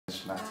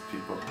mention that to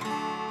people.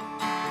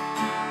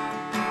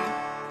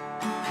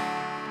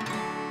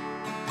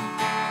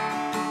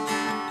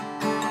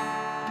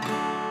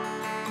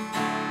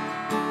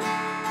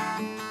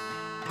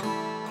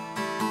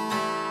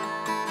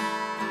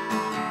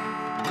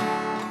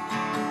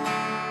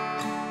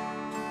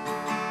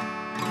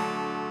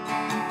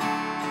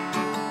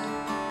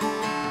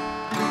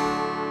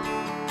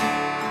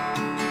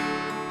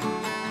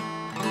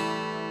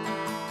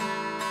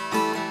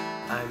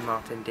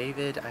 I'm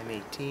David, I'm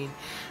 18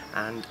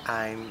 and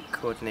I'm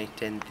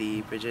coordinating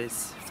the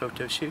Bridges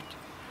photo shoot.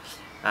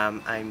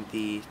 I'm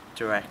the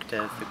director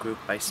of the group.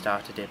 I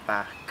started it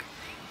back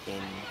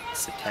in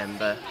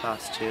September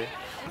last year.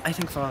 I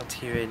think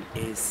volunteering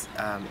is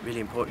really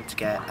important to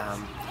get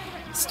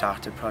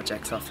starter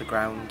projects off the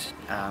ground.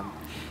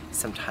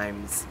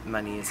 Sometimes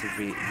money is a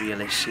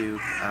real issue,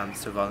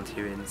 so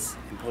volunteering is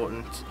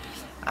important,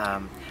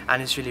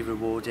 and it's really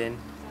rewarding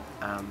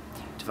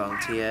to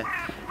volunteer,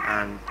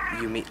 and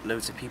you meet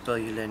loads of people,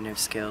 you learn new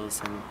skills,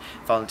 and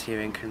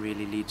volunteering can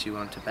really lead you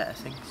on to better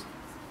things.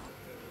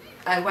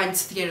 I went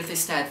to the Year of the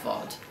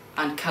Eisteddfod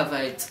and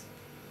covered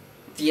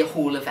the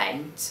whole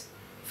event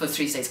for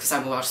 3 days because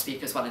I'm a Welsh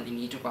speaker as well and they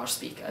needed Welsh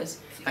speakers.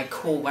 I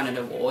co-won an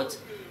award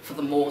for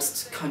the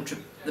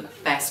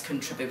best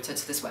contributor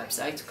to this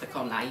website, Click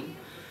Online.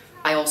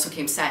 I also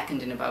came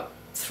second in about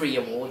 3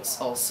 awards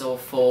also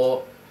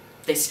for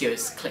this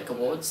year's Click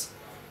Awards.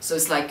 So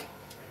it's like,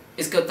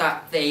 it's good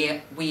that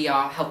we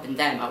are helping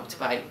them out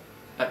by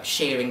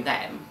sharing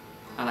them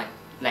and like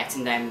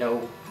letting them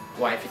know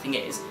what everything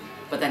is,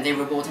 but then they're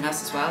rewarding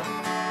us as well.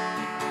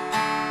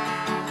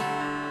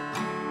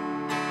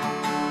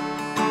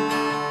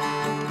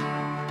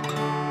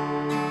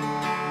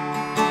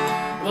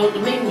 Well, the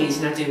main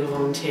reason I do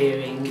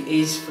volunteering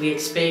is for the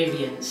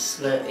experience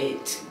that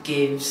it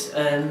gives,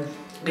 the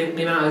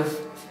amount of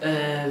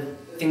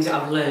things that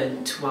I've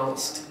learned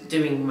whilst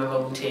doing my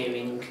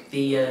volunteering,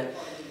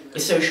 the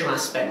social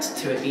aspect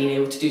to it, being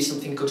able to do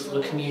something good for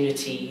the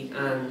community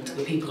and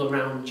the people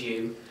around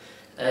you.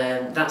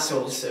 That's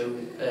also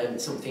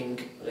something,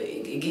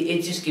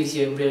 it just gives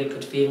you a really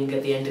good feeling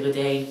at the end of the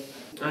day.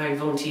 I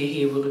volunteer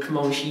here with the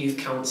Carmarthenshire Youth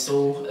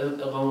Council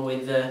along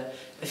with a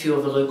few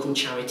other local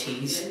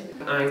charities.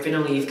 I've been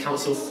on the Youth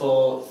Council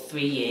for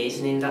 3 years,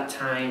 and in that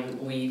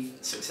time we've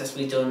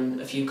successfully done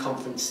a few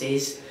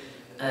conferences.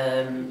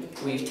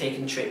 We've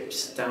taken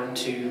trips down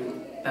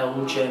to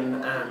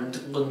Belgium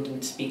and London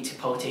to speak to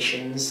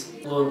politicians.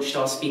 Launched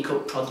our Speak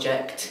Up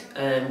project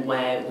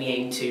where we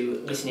aim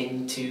to listen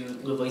in to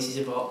the voices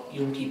of our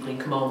young people in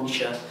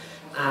Carmarthenshire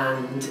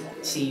and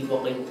see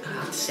what they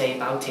have to say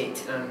about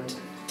it and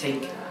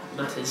take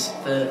matters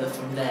further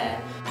from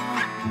there.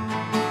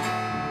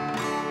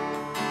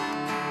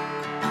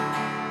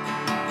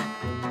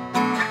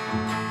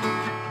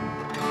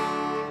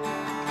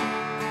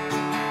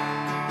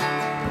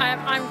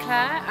 I'm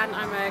Claire and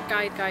I'm a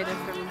guider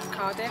from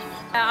Cardiff.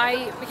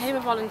 I became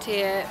a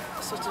volunteer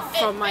sort of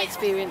from my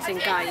experience in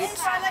guides.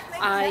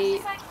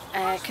 I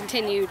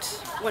continued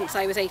once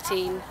I was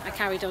 18, I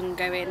carried on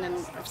going and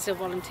I still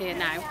volunteer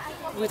now.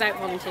 Without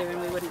volunteering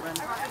we wouldn't run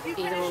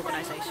either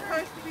organisation.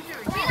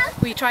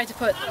 We try to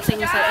put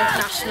things like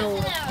international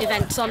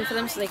events on for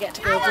them so they get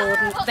to go abroad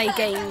and they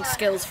gain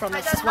skills from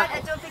us as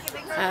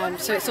well.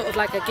 So it's sort of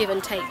like a give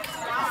and take.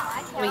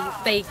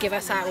 They give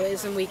us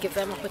hours and we give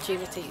them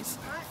opportunities.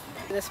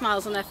 The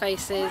smiles on their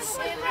faces,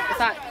 the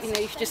fact, you know,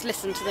 if you just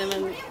listen to them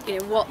and you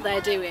know what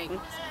they're doing,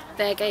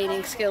 they're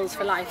gaining skills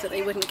for life that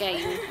they wouldn't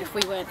gain if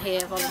we weren't here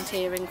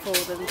volunteering for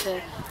them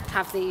to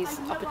have these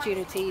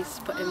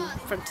opportunities put in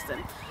front of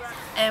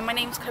them. My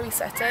name's Chloe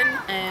Sutton,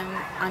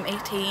 I'm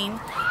 18.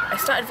 I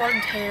started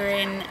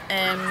volunteering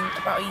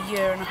about a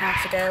year and a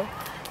half ago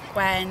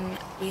when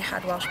we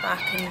had Welsh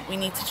back and we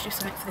needed to do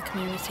something for the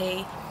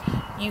community.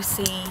 You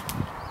see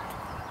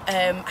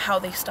how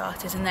they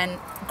started and then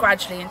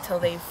gradually until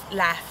they've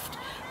left,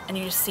 and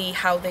you just see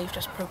how they've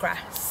just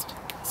progressed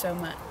so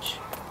much.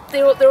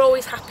 They're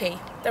always happy,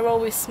 they're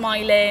always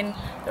smiling,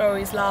 they're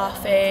always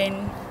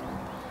laughing.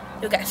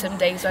 You'll get some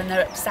days when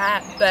they're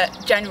upset,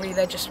 but generally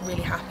they're just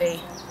really happy.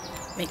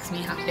 Makes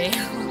me happy.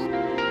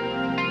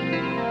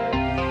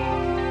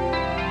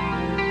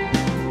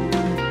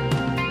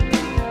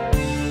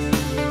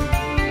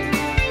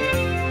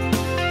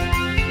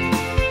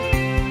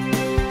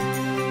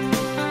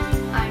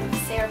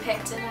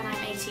 And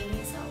I'm 18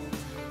 years old.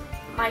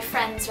 My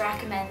friends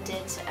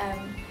recommended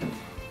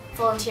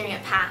volunteering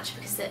at Patch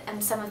because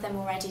some of them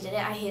already did it.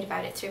 I heard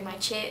about it through my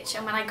church,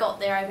 and when I got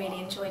there I really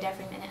enjoyed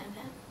every minute of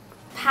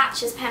it.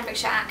 Patch is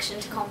Pembrokeshire Action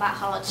to Combat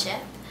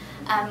Hardship.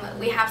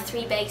 We have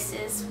 3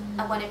 bases,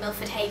 one in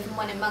Milford Haven,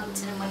 one in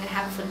Moncton and one in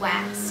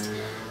Haverfordwest,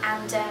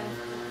 and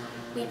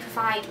we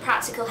provide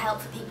practical help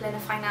for people in a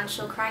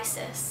financial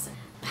crisis.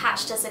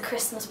 Patch does a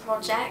Christmas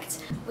project.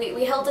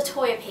 We hold a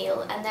toy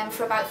appeal, and then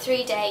for about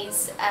 3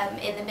 days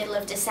in the middle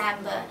of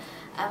December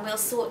we'll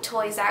sort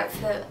toys out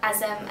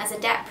as a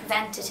debt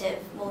preventative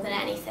more than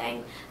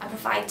anything, and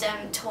provide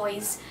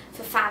toys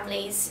for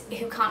families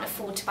who can't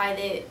afford to buy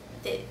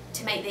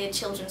to make their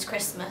children's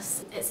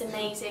Christmas. It's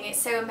amazing, it's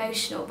so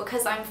emotional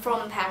because I'm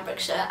from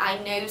Pembrokeshire. I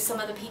know some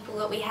of the people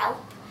that we help,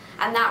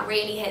 and that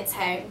really hits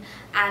home,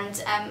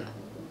 and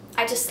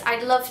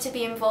I'd love to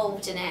be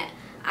involved in it.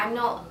 I'm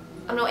not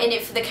in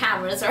it for the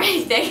cameras or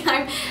anything.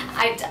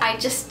 I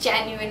just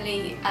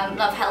genuinely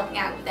love helping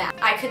out with that.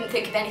 I couldn't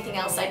think of anything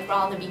else I'd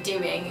rather be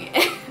doing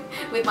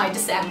with my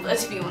December,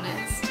 to be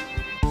honest.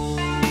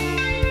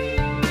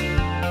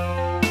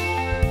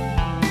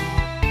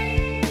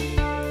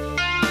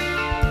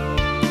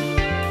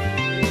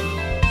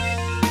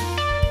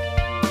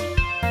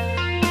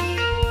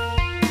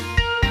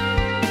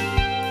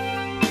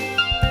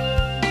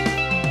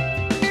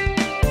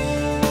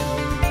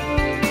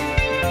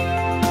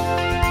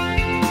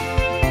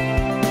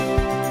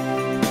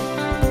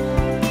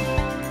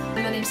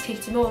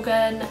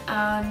 Morgan,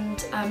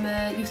 and I'm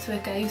a youth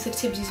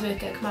activities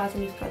worker at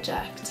Carmarthen Youth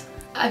Project.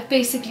 I've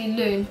basically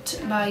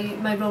learnt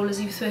my role as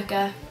a youth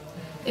worker.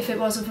 If it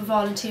wasn't for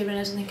volunteering,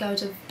 I don't think I would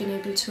have been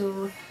able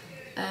to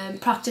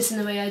practice in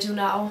the way I do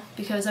now,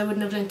 because I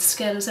wouldn't have learnt the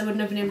skills. I wouldn't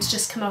have been able to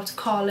just come out of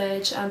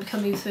college and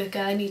become a youth worker.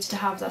 I needed to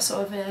have that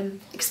sort of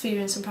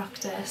experience and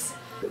practice.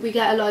 We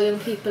get a lot of young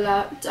people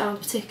that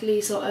aren't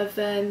particularly sort of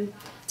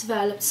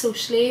developed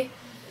socially,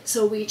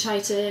 so we try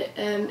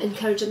to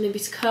encourage them maybe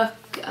to cook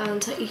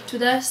and to eat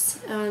with us,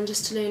 and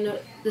just to learn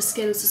the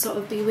skills to sort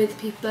of be with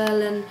people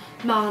and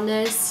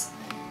manners,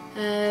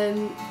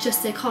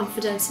 just their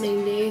confidence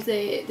mainly,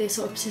 their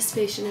sort of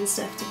participation and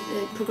stuff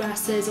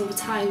progresses over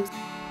time.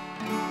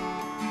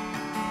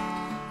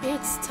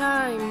 It's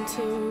time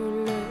to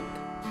look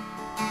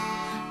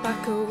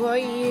back at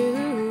what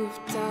you've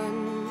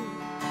done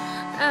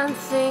and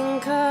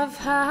think of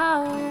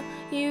how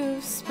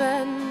you've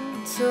spent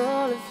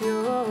all of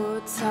your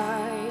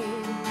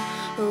time.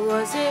 Or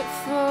was it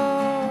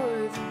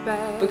for the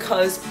best?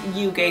 Because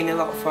you gain a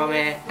lot from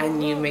it,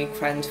 and you make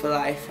friends for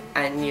life,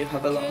 and you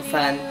have a lot of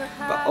fun,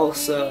 but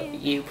also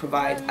you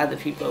provide other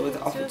people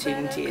with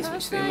opportunities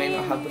which they may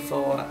not have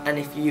before, and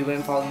if you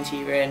weren't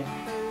volunteering,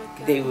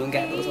 they won't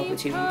get those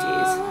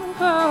opportunities.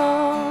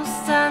 Oh,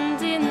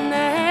 standing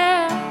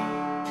there,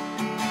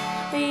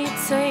 you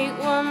take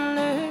one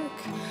look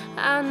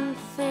and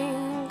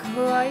think,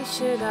 why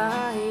should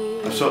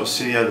I sort of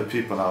see other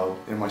people now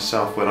in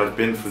myself where I've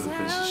been through the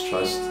Princess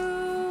Trust.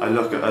 I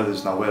look at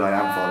others now where I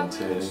am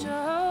volunteering,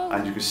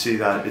 and you can see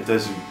that it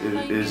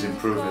is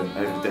improving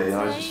every day, and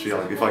I just feel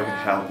like if I can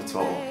help at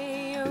all,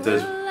 it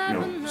does, you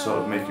know, sort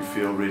of make you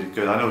feel really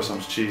good. I know it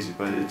sounds cheesy,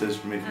 but it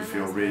does make you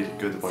feel really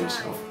good about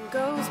yourself.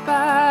 Goes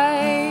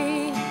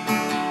by,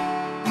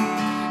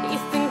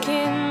 you're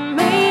thinking,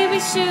 maybe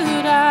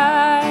should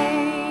I?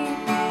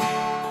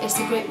 It's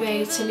a great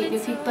way to meet new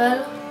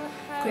people,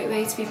 great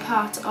way to be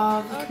part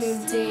of the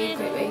community,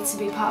 great way to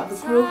be part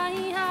of a group,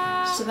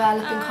 to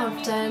develop in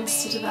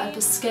confidence, to develop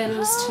the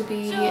skills to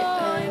be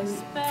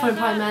for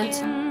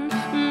employment.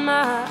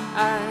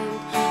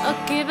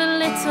 I'll give a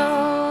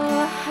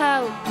little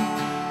help,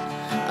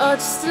 or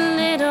just a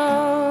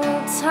little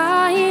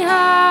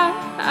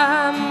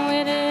time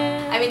with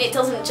it. I mean, it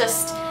doesn't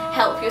just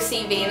help your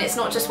CV, and it's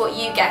not just what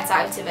you get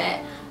out of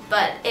it,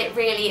 but it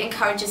really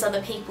encourages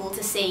other people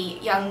to see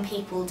young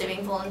people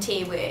doing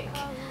volunteer work,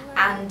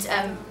 and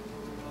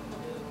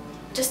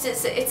just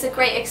it's a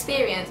great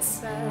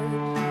experience.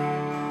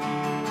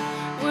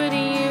 Would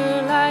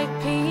you like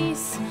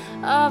peace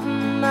of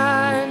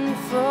mind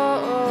for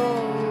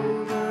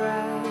all the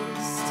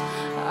rest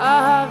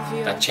of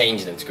you? That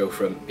changed them to go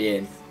from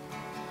being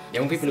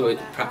young people who are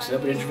perhaps a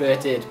little bit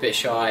introverted, a bit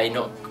shy,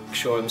 not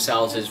sure of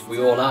themselves as we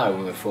all are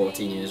when we're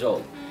 14 years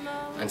old,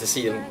 and to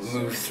see them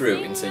move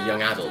through into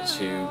young adults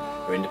who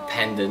are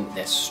independent,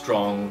 they're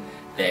strong,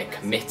 they're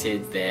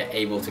committed, they're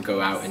able to go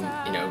out and,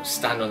 you know,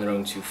 stand on their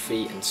own 2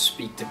 feet and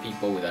speak to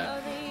people with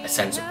a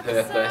sense of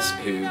purpose,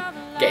 who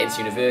get into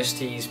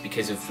universities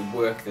because of the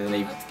work that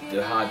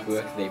the hard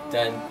work that they've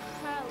done.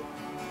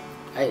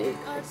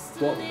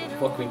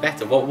 What can be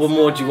better? What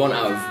more do you want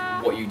out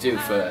of what you do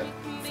for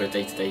a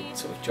day-to-day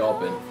sort of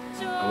job, and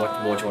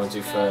what more do you want to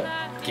do for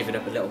giving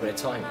up a little bit of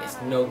time?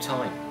 It's no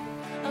time.